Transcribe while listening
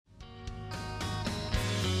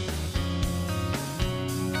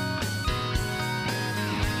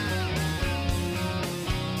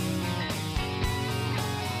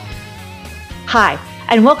Hi,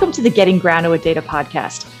 and welcome to the Getting Grounded with Data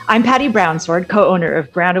podcast. I'm Patty Brownsword, co-owner of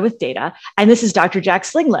Grounded with Data, and this is Dr. Jack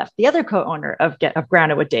Slingleft, the other co-owner of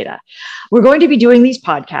Grounded with Data. We're going to be doing these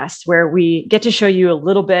podcasts where we get to show you a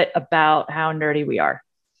little bit about how nerdy we are.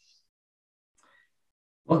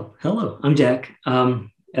 Well, hello, I'm Jack.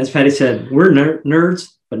 As Patty said, we're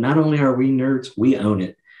nerds, but not only are we nerds, we own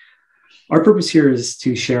it. Our purpose here is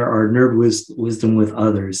to share our nerd wisdom with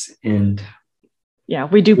others. And yeah,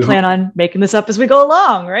 we do plan on making this up as we go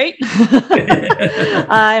along, right?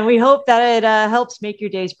 And we hope that it helps make your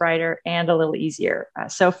days brighter and a little easier.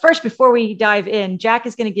 So first, before we dive in, Jack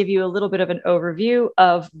is going to give you a little bit of an overview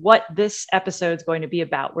of what this episode is going to be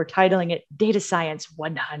about. We're titling it Data Science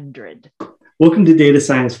 100. Welcome to Data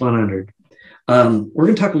Science 100. We're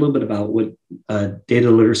going to talk a little bit about what data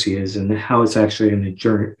literacy is and how it's actually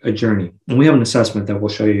a journey. And we have an assessment that we'll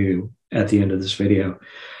show you at the end of this video.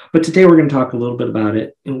 But today we're going to talk a little bit about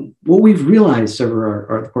it. And what we've realized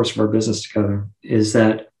over the course of our business together is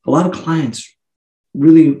that a lot of clients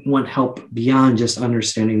really want help beyond just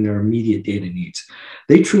understanding their immediate data needs.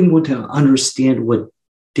 They truly want to understand what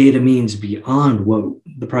data means beyond what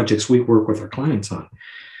the projects we work with our clients on.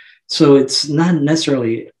 So it's not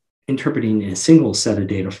necessarily interpreting a single set of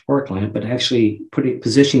data for a client, but actually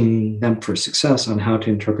positioning them for success on how to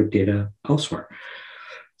interpret data elsewhere.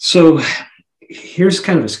 So here's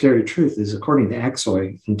kind of a scary truth is according to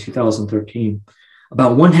Axoy in 2013,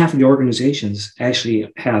 about one half of the organizations actually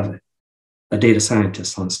have a data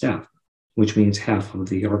scientist on staff, which means half of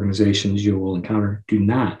the organizations you will encounter do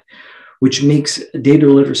not, which makes data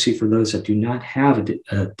literacy for those that do not have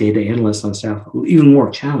a data analyst on staff even more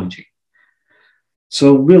challenging.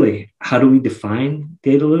 So really, how do we define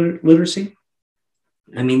data literacy?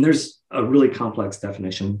 I mean, there's a really complex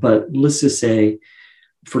definition, but let's just say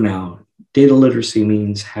for now, data literacy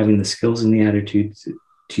means having the skills and the attitude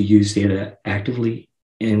to use data actively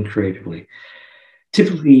and creatively.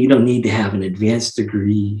 Typically, you don't need to have an advanced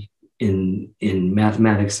degree in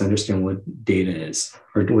mathematics to understand what data is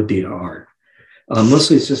or what data are.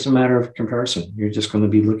 Mostly, it's just a matter of comparison. You're just going to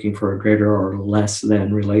be looking for a greater or less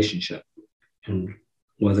than relationship, and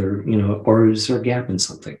whether, or is there a gap in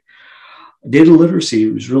something. Data literacy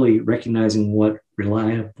is really recognizing what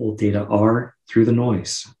reliable data are through the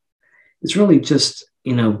noise. It's really just,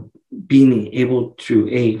 being able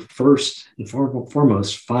to first and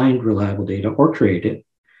foremost, find reliable data or create it,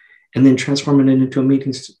 and then transform it into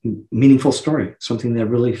a meaningful story, something that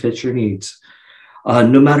really fits your needs.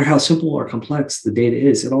 No matter how simple or complex the data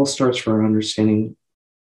is, it all starts from understanding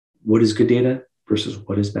what is good data versus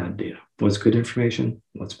what is bad data. What's good information?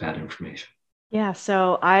 What's bad information? Yeah.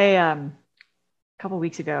 So a couple of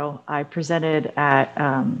weeks ago, I presented at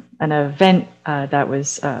an event that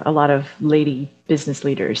was a lot of lady business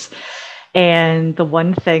leaders. And the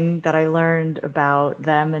one thing that I learned about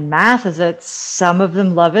them in math is that some of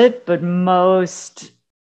them love it, but most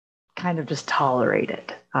kind of just tolerate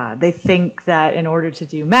it. They think that in order to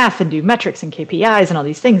do math and do metrics and KPIs and all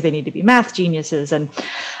these things, they need to be math geniuses. And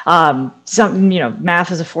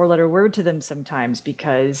math is a four-letter word to them sometimes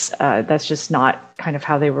because that's just not kind of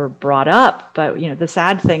how they were brought up. But, the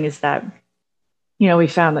sad thing is that, we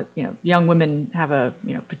found that, young women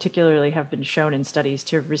particularly have been shown in studies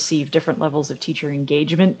to receive different levels of teacher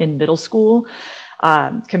engagement in middle school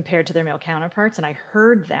compared to their male counterparts. And I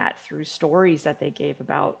heard that through stories that they gave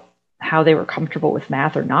about how they were comfortable with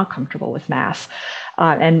math or not comfortable with math.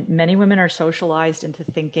 And many women are socialized into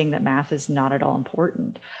thinking that math is not at all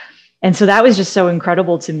important. And so that was just so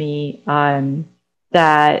incredible to me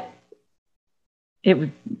that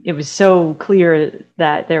it was so clear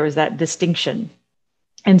that there was that distinction.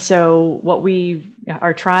 And so what we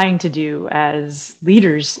are trying to do as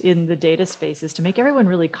leaders in the data space is to make everyone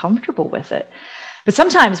really comfortable with it. But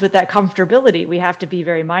sometimes with that comfortability, we have to be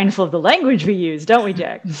very mindful of the language we use, don't we,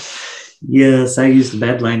 Jack? Yes, I used a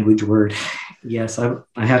bad language word. Yes, I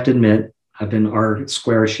have to admit, I've been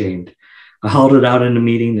R-square ashamed. I hauled it out in a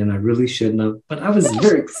meeting and I really shouldn't have, but I was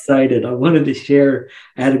very excited. I wanted to share.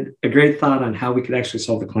 I had a great thought on how we could actually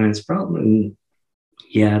solve the client's problem. And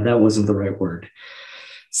yeah, that wasn't the right word.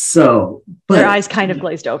 So, but their eyes kind of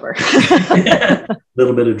glazed over. A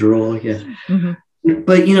little bit of drool, yeah. Mm-hmm.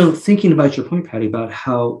 But, thinking about your point, Patty, about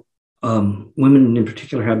how women in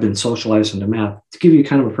particular have been socialized into math, to give you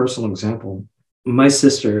kind of a personal example, my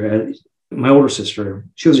older sister,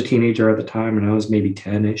 she was a teenager at the time, and I was maybe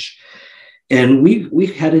 10-ish. And we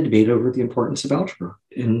had a debate over the importance of algebra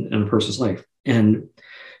in a person's life. And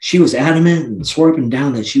she was adamant and swore up and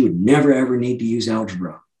down that she would never, ever need to use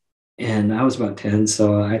algebra. And I was about 10,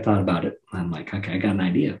 so I thought about it. I'm like, okay, I got an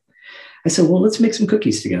idea. I said, well, let's make some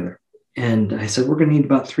cookies together. And I said, we're going to need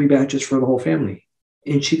about 3 batches for the whole family.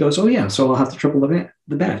 And she goes, oh, yeah, so I'll have to triple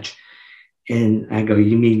the batch. And I go,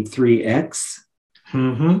 you mean 3X?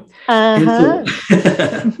 Mm-hmm. And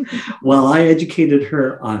so while I educated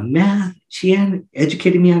her on math, she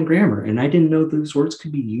educated me on grammar. And I didn't know those words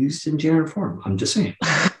could be used in gender form. I'm just saying.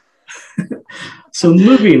 So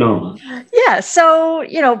moving on. Yeah. So,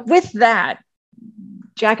 with that,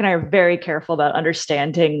 Jack and I are very careful about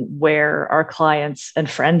understanding where our clients and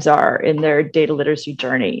friends are in their data literacy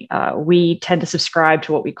journey. We tend to subscribe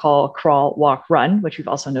to what we call crawl, walk, run, which we've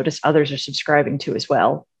also noticed others are subscribing to as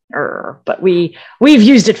well. But we've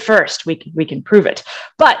used it first. We can prove it.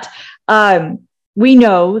 But we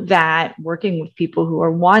know that working with people who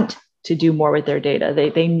want to do more with their data,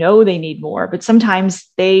 they know they need more, but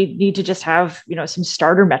sometimes they need to just have some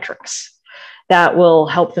starter metrics that will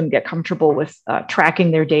help them get comfortable with tracking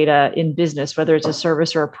their data in business, whether it's a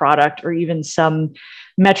service or a product, or even some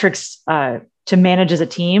metrics to manage as a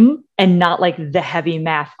team, and not like the heavy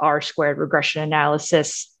math R-squared regression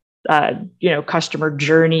analysis, customer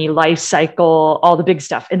journey, life cycle, all the big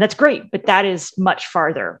stuff. And that's great, but that is much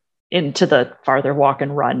farther into the farther walk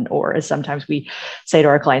and run, or as sometimes we say to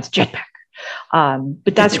our clients, jetpack.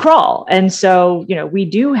 But that's crawl. And so, we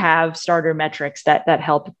do have starter metrics that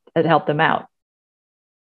help them out.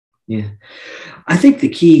 Yeah. I think the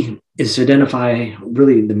key is to identify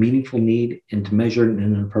really the meaningful need and to measure it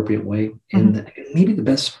in an appropriate way. And maybe the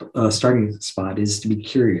best starting spot is to be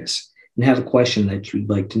curious and have a question that you'd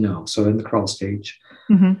like to know. So in the crawl stage,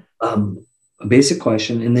 a basic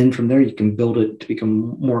question, and then from there you can build it to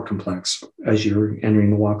become more complex as you're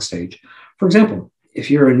entering the walk stage. For example,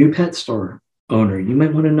 if you're a new pet store owner, you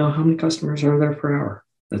might want to know how many customers are there per hour.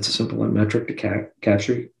 That's a simple metric to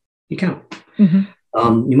capture your count.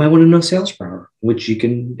 You might want to know sales per hour, which you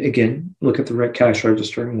can, again, look at the cash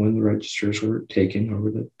register and when the registers were taken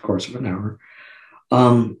over the course of an hour.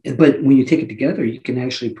 But when you take it together, you can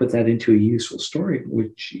actually put that into a useful story,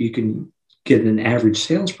 which you can get an average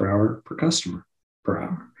sales per hour per customer per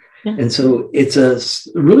hour. Yeah. And so it's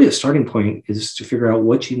really a starting point is to figure out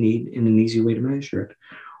what you need in an easy way to measure it,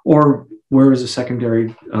 or where is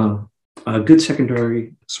a good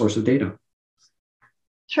secondary source of data.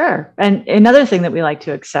 Sure. And another thing that we like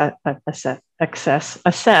to assess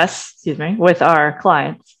with our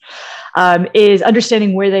clients is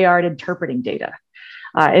understanding where they are at interpreting data.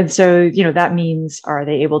 And so, that means, are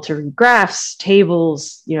they able to read graphs,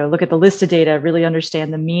 tables, look at the list of data, really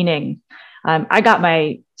understand the meaning? I got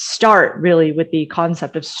my start really with the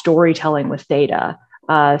concept of storytelling with data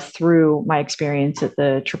through my experience at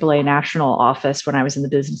the AAA National Office when I was in the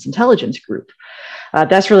business intelligence group.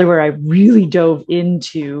 That's really where I really dove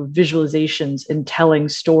into visualizations and telling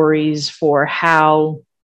stories for how,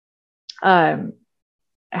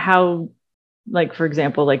 like, for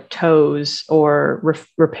example, like tows or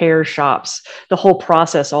repair shops, the whole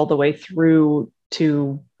process all the way through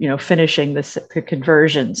to, finishing the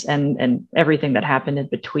conversions and everything that happened in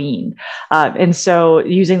between. And so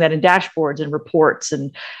using that in dashboards and reports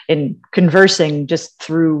and conversing just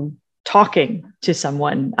through talking to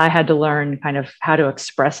someone, I had to learn kind of how to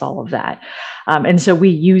express all of that. And so I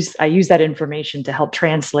use that information to help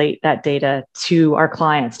translate that data to our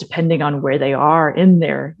clients, depending on where they are in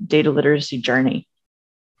their data literacy journey.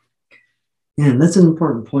 Yeah, and that's an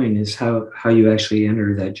important point, is how you actually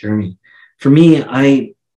enter that journey. For me,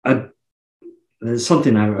 it's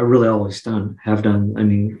something I really always have done. I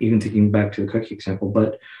mean, even thinking back to the cookie example,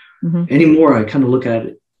 but anymore, I kind of look at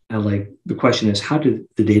it like the question is, how do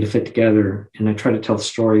the data fit together? And I try to tell the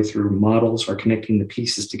story through models or connecting the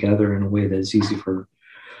pieces together in a way that is easy for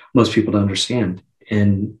most people to understand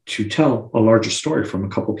and to tell a larger story from a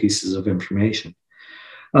couple pieces of information.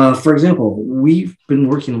 For example, we've been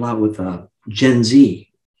working a lot with Gen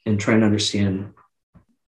Z and trying to understand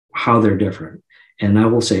how they're different. And I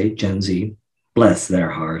will say Gen Z, bless their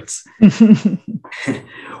hearts.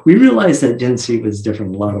 We realized that Gen Z was different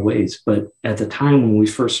in a lot of ways, but at the time when we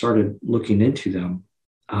first started looking into them,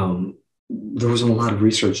 there wasn't a lot of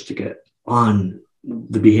research to get on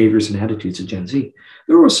the behaviors and attitudes of Gen Z.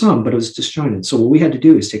 There was some, but it was disjointed. So what we had to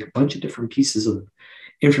do is take a bunch of different pieces of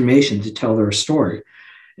information to tell their story.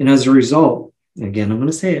 And as a result, again, I'm going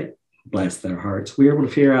to say it, bless their hearts, we were able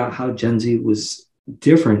to figure out how Gen Z was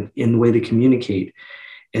different in the way they communicate.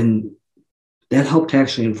 And that helped to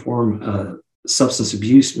actually inform a substance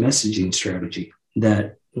abuse messaging strategy,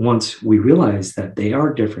 that once we realized that they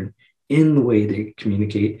are different in the way they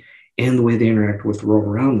communicate and the way they interact with the world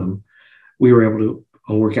around them, we were able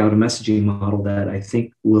to work out a messaging model that I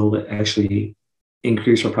think will actually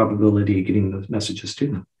increase our probability of getting those messages to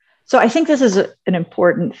them. So I think this is an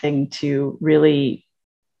important thing to really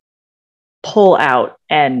pull out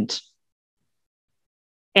and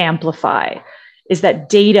amplify is that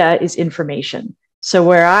data is information. So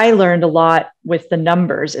where I learned a lot with the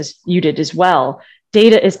numbers, as you did as well,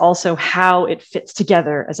 data is also how it fits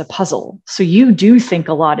together as a puzzle. So you do think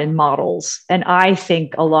a lot in models, and I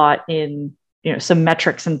think a lot in, you know, some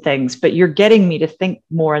metrics and things, but you're getting me to think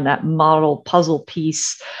more in that model puzzle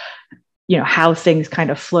piece, you know, how things kind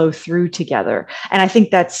of flow through together. And I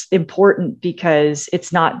think that's important because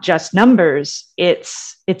it's not just numbers,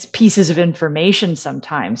 it's pieces of information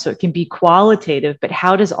sometimes. So it can be qualitative, but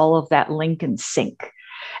how does all of that link and sync?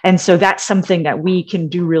 And so that's something that we can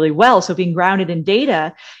do really well. So being grounded in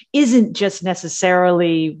data isn't just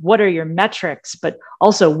necessarily what are your metrics, but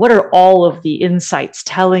also what are all of the insights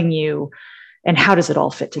telling you and how does it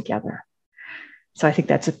all fit together? So I think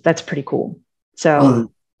that's pretty cool.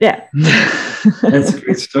 So yeah. That's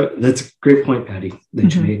a great point, Patty,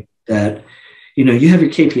 that you made, that, you know, you have your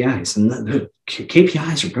KPIs, and the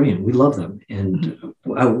KPIs are brilliant. We love them. And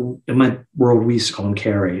in my world, we used to call them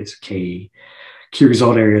KRAs, key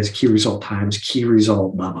result areas, key result times, key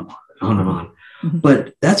result, blah, blah, blah, on and on.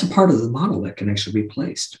 But that's a part of the model that can actually be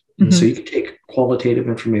placed. And so you can take qualitative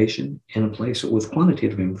information and place it with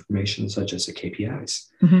quantitative information, such as the KPIs.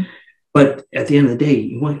 But at the end of the day,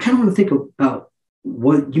 you kind of want to think about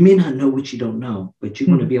what you may not know, what you don't know, but you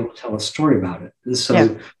want to be able to tell a story about it. And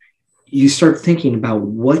so you start thinking about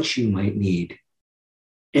what you might need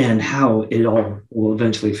and how it all will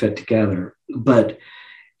eventually fit together. But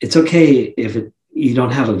it's okay if you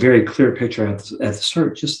don't have a very clear picture at the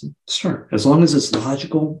start. Just start. As long as it's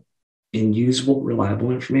logical and usable,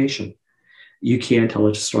 reliable information, you can tell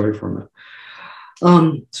a story from it.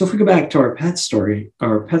 So if we go back to our pet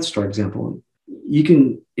store example, you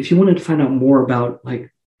can, if you wanted to find out more about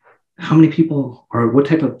like how many people or what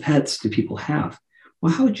type of pets do people have,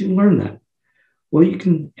 well, how would you learn that? Well, you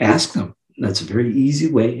can ask them. That's a very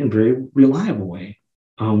easy way and very reliable way.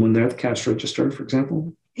 When they're at the cash register, for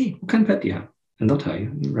example, hey, what kind of pet do you have? And they'll tell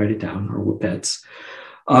you. You write it down, or what pets.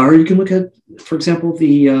 Or you can look at, for example,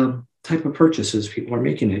 the type of purchases people are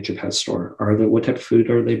making at your pet store. What type of food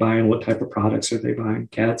are they buying? What type of products are they buying?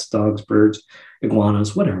 Cats, dogs, birds,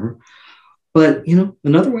 iguanas, whatever. But, you know,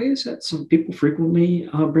 another way is that some people frequently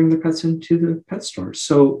bring their pets into the pet store.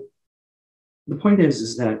 So the point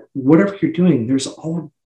is that whatever you're doing, there's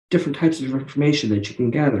all different types of information that you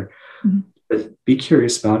can gather. But be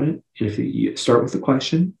curious about it. And if you start with the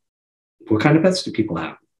question, what kind of pets do people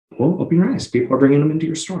have? Well, open your eyes. People are bringing them into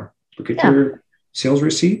your store. Look at your sales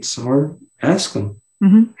receipts or ask them.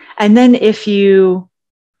 And then if you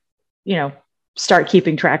start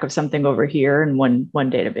keeping track of something over here in one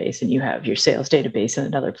database, and you have your sales database in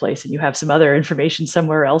another place, and you have some other information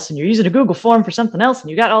somewhere else, and you're using a Google form for something else, and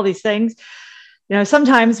you got all these things. You know,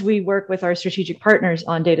 sometimes we work with our strategic partners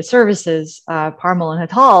on data services, Parmal and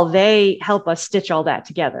Hetal. They help us stitch all that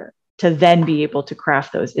together to then be able to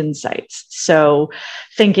craft those insights. So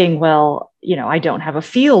thinking, well, you know, I don't have a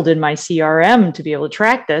field in my CRM to be able to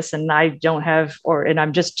track this, and I don't have, and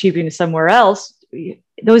I'm just keeping somewhere else.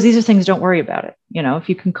 These are things, don't worry about it. You know, if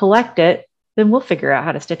you can collect it, then we'll figure out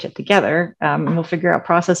how to stitch it together, and we'll figure out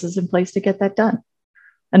processes in place to get that done.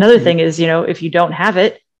 Another thing is, you know, if you don't have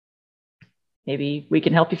it, maybe we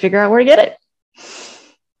can help you figure out where to get it.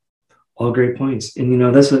 All great points. And, you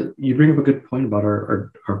know, you bring up a good point about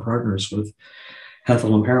our partners with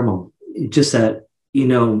Hetal and Parmal. Just that, you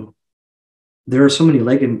know, there are so many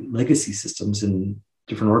legacy systems in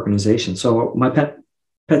different organizations. So my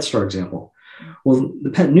pet store example, well,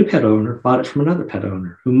 the new pet owner bought it from another pet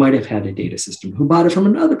owner who might have had a data system, who bought it from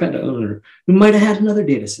another pet owner who might have had another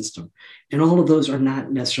data system. And all of those are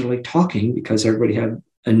not necessarily talking because everybody had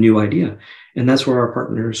a new idea. And that's where our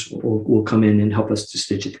partners will come in and help us to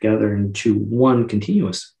stitch it together into one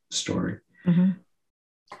continuous story.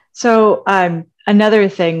 So another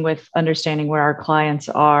thing with understanding where our clients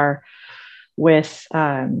are with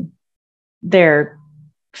their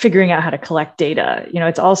figuring out how to collect data, you know,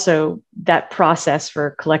 it's also that process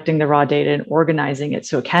for collecting the raw data and organizing it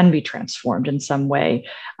so it can be transformed in some way.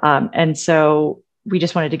 And so we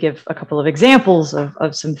just wanted to give a couple of examples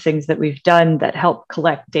of some things that we've done that help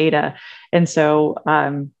collect data. And so,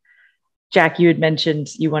 Jack, you had mentioned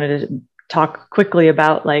you wanted to talk quickly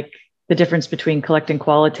about like the difference between collecting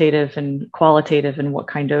qualitative and qualitative and what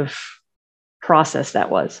kind of process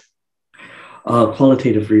that was.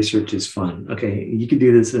 Qualitative research is fun. Okay, you can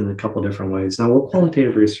do this in a couple of different ways. Now, what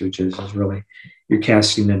qualitative research is really you're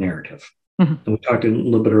casting a narrative. And we talked a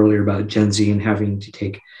little bit earlier about Gen Z and having to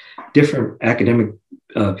take different academic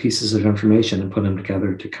pieces of information and put them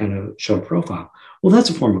together to kind of show a profile. Well, that's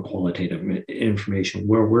a form of qualitative information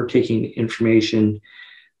where we're taking information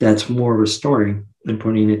that's more of a story and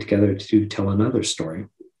putting it together to tell another story.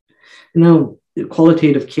 Now,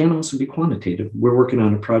 qualitative can also be quantitative. We're working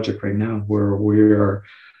on a project right now where we are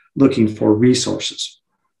looking for resources.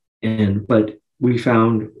 But we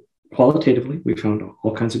found qualitatively, we found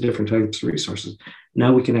all kinds of different types of resources.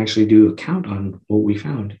 Now we can actually do a count on what we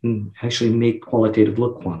found and actually make qualitative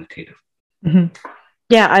look quantitative. Mm-hmm.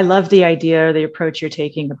 Yeah, I love the idea or the approach you're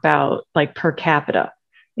taking about like per capita.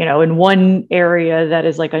 You know, in one area that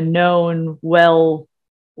is like a known, well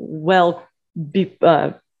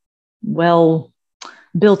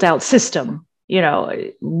built out system, you know,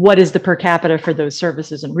 what is the per capita for those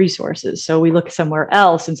services and resources? So we look somewhere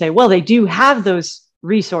else and say, well, they do have those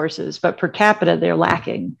resources, but per capita they're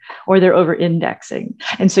lacking or they're over indexing.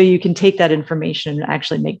 And so you can take that information and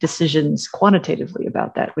actually make decisions quantitatively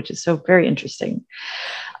about that, which is so very interesting.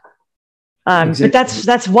 Exactly. But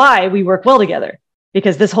that's why we work well together,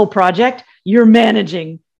 because this whole project, you're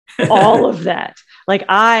managing all of that. Like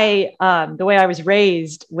the way I was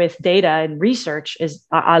raised with data and research is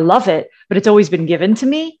I love it, but it's always been given to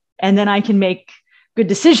me. And then I can make good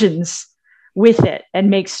decisions with it and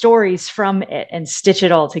make stories from it and stitch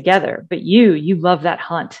it all together. But you love that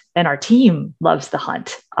hunt, and our team loves the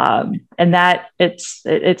hunt. And that it's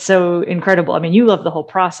so incredible. I mean, you love the whole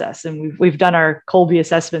process, and we've done our Kolbe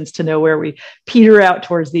assessments to know where we peter out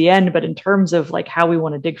towards the end. But in terms of like how we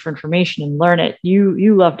want to dig for information and learn it,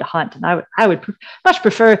 you love to hunt, and I would much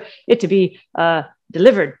prefer it to be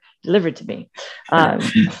delivered to me. Yeah.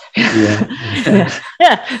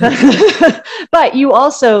 But you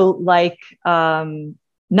also like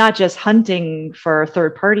not just hunting for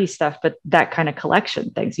third-party stuff, but that kind of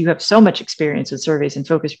collection things. You have so much experience with surveys and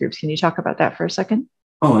focus groups. Can you talk about that for a second?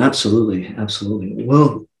 Oh, absolutely.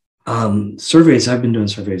 Well, surveys, I've been doing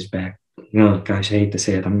surveys back, gosh, I hate to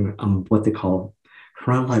say it, I'm what they call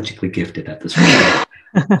chronologically gifted at this point.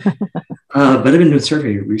 But I've been doing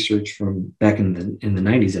survey research from back in the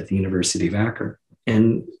 90s at the University of Akron.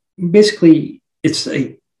 And basically,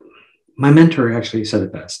 my mentor actually said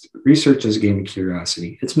it best. Research is a game of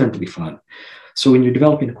curiosity. It's meant to be fun. So when you're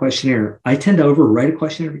developing a questionnaire, I tend to overwrite a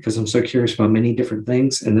questionnaire because I'm so curious about many different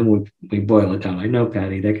things. And then we boil it down. I know,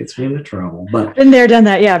 Patty, that gets me into trouble. But been there, done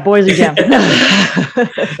that. Yeah, boil it down.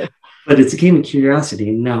 But it's a game of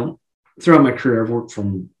curiosity. Now, throughout my career, I've worked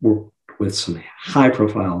with some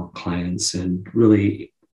high-profile clients and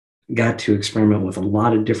really got to experiment with a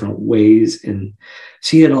lot of different ways and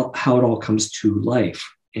see how it all comes to life,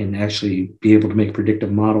 and actually be able to make predictive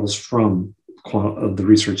models from the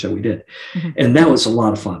research that we did. Mm-hmm. And that was a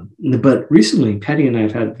lot of fun. But recently, Patty and I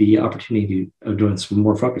have had the opportunity of doing some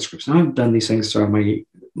more focus groups. Now, I've done these things throughout my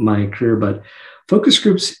career, but focus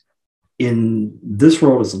groups in this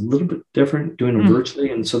world is a little bit different, doing them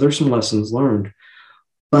virtually. And so there's some lessons learned.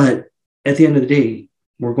 But at the end of the day,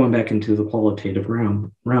 we're going back into the qualitative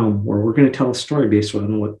realm where we're going to tell a story based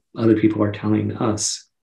on what other people are telling us.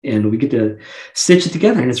 And we get to stitch it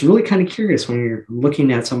together. And it's really kind of curious when you're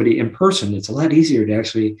looking at somebody in person. It's a lot easier to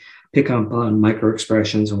actually pick up on micro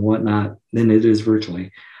expressions and whatnot than it is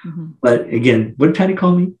virtually. Mm-hmm. But again, what did Patty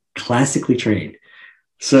call me? Classically trained.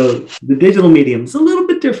 So the digital medium is a little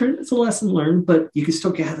bit different. It's a lesson learned, but you can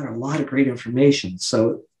still gather a lot of great information.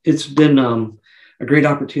 So it's been a great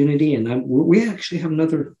opportunity. And we actually have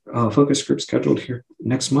another focus group scheduled here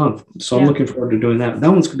next month. So I'm looking forward to doing that.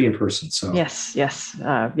 That one's going to be in person. So yes.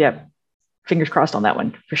 Yeah. Fingers crossed on that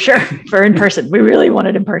one for sure. For in person. We really want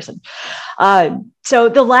it in person. So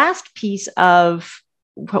the last piece of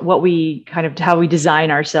what we how we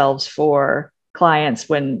design ourselves for clients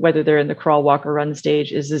whether they're in the crawl, walk, or run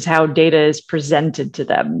stage is how data is presented to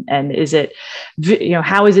them. And is it,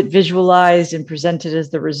 how is it visualized and presented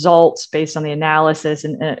as the results based on the analysis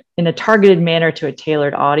and in a targeted manner to a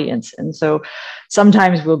tailored audience. And so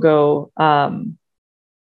sometimes we'll go,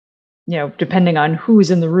 depending on who's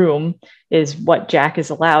in the room is what Jack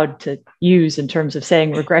is allowed to use in terms of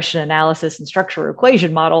saying regression analysis and structure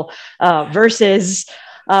equation model versus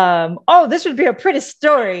this would be a pretty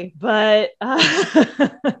story, but so,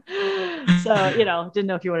 didn't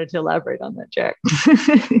know if you wanted to elaborate on that, Jack.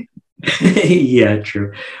 Yeah,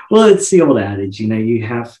 true. Well, it's the old adage, you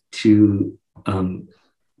have to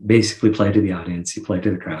basically play to the audience, you play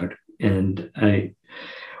to the crowd. And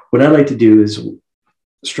what I like to do is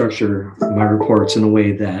structure my reports in a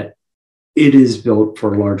way that it is built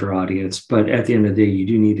for a larger audience, but at the end of the day, you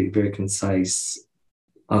do need a very concise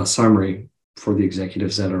summary for the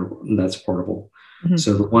executives that's portable. Mm-hmm.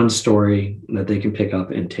 So the one story that they can pick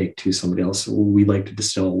up and take to somebody else, we like to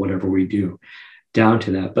distill whatever we do down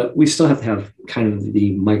to that, but we still have to have kind of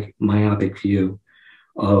the myopic view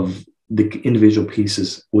of the individual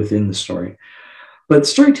pieces within the story. But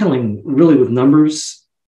storytelling really with numbers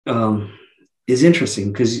is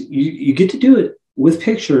interesting because you get to do it with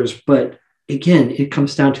pictures, but again, it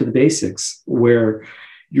comes down to the basics where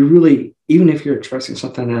you really, even if you're expressing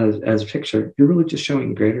something as a picture, you're really just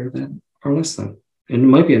showing greater than or less than. And it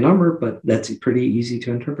might be a number, but that's pretty easy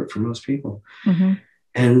to interpret for most people. Mm-hmm.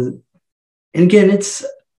 And again, it's,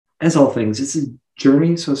 as all things, it's a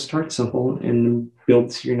journey. So start simple and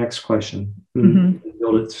build to your next question. Mm-hmm.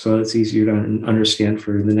 Build it so it's easier to understand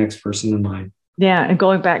for the next person in line. Yeah, and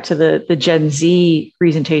going back to the Gen Z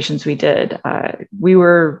presentations we did, we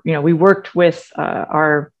worked with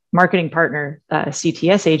our marketing partner,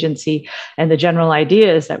 CTS agency, and the general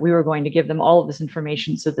idea is that we were going to give them all of this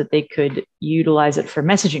information so that they could utilize it for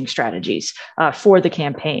messaging strategies for the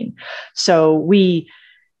campaign. So we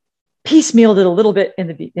piecemealed it a little bit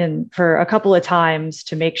for a couple of times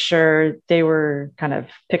to make sure they were kind of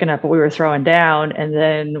picking up what we were throwing down. And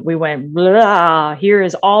then we went, blah, here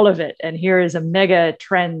is all of it. And here is a mega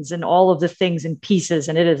trends and all of the things in pieces.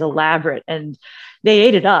 And it is elaborate. And they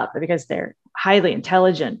ate it up because they're highly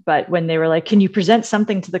intelligent. But when they were like, can you present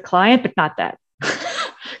something to the client, but not that,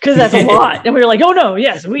 because that's a lot. And we were like, oh no,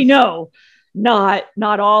 yes, we know, not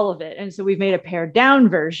all of it. And so we've made a pared down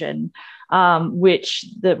version, which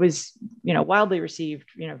that was, wildly received,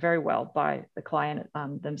 very well by the client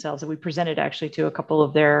themselves. And we presented actually to a couple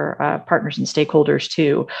of their partners and stakeholders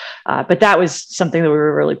too. But that was something that we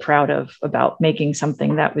were really proud of, about making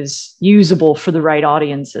something that was usable for the right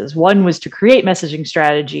audiences. One was to create messaging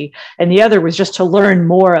strategy, and the other was just to learn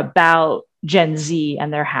more about Gen Z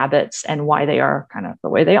and their habits and why they are kind of the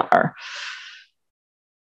way they are.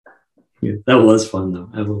 Yeah, that was fun though,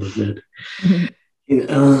 I will admit.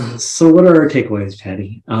 So what are our takeaways,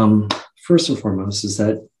 Patty? First and foremost is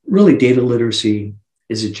that really data literacy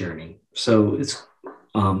is a journey. So it's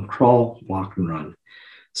crawl, walk, and run.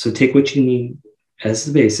 So take what you need as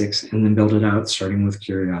the basics and then build it out, starting with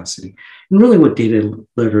curiosity. And really what data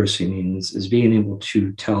literacy means is being able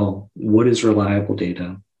to tell what is reliable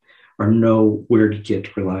data or know where to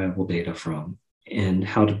get reliable data from and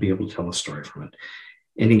how to be able to tell a story from it.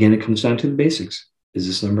 And again, it comes down to the basics. Is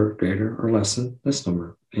this number greater or less than this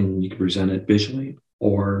number? And you can present it visually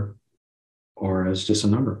or as just a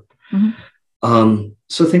number. Mm-hmm.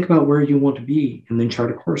 So think about where you want to be and then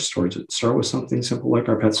chart a course towards it. Start with something simple like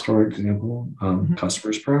our pet store example, mm-hmm.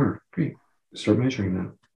 customers per hour. Great. Start measuring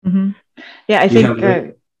that. Mm-hmm. Yeah, I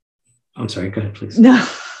think... I'm sorry, go ahead, please. No.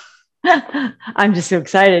 I'm just so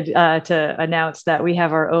excited to announce that we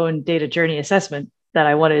have our own data journey assessment that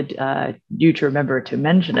I wanted you to remember to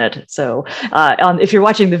mention it. So if you're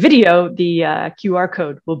watching the video, the QR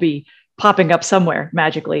code will be popping up somewhere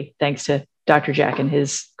magically, thanks to Dr. Jack and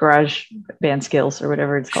his garage band skills or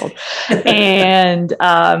whatever it's called. And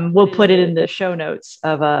we'll put it in the show notes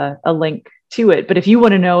of a link to it. But if you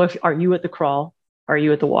want to know, are you at the crawl? Are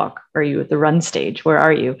you at the walk? Are you at the run stage? Where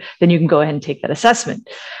are you? Then you can go ahead and take that assessment.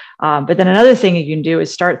 But then another thing you can do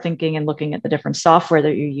is start thinking and looking at the different software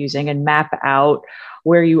that you're using and map out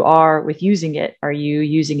where you are with using it. Are you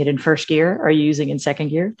using it in first gear? Are you using it in second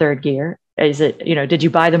gear, third gear? Is it, did you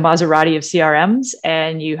buy the Maserati of CRMs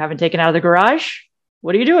and you haven't taken out of the garage?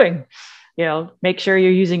 What are you doing? Make sure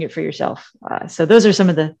you're using it for yourself. So those are some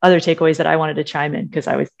of the other takeaways that I wanted to chime in because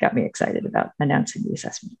got me excited about announcing the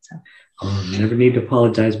assessment. So. You never need to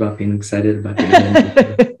apologize about being excited about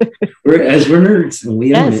the we're nerds and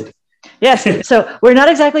we own it. Yes. So we're not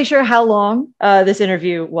exactly sure how long this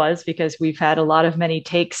interview was because we've had many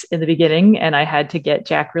takes in the beginning and I had to get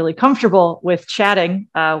Jack really comfortable with chatting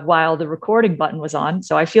while the recording button was on.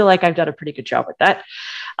 So I feel like I've done a pretty good job with that.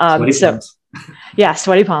 Yeah,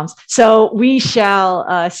 sweaty palms. So we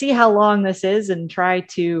shall see how long this is and try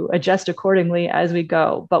to adjust accordingly as we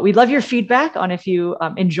go. But we'd love your feedback on if you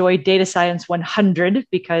enjoyed Data Science 100,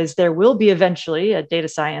 because there will be eventually a Data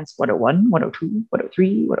Science 101, 102,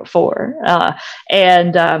 103, 104,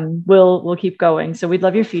 and we'll keep going. So we'd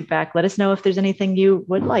love your feedback. Let us know if there's anything you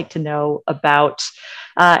would like to know about,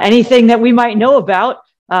 anything that we might know about.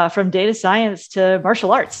 From data science to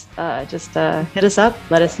martial arts, just hit us up.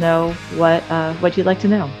 Let us know what you'd like to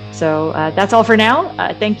know. So that's all for now.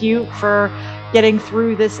 Thank you for getting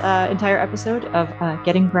through this entire episode of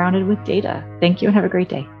Getting Grounded with Data. Thank you and have a great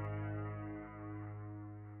day.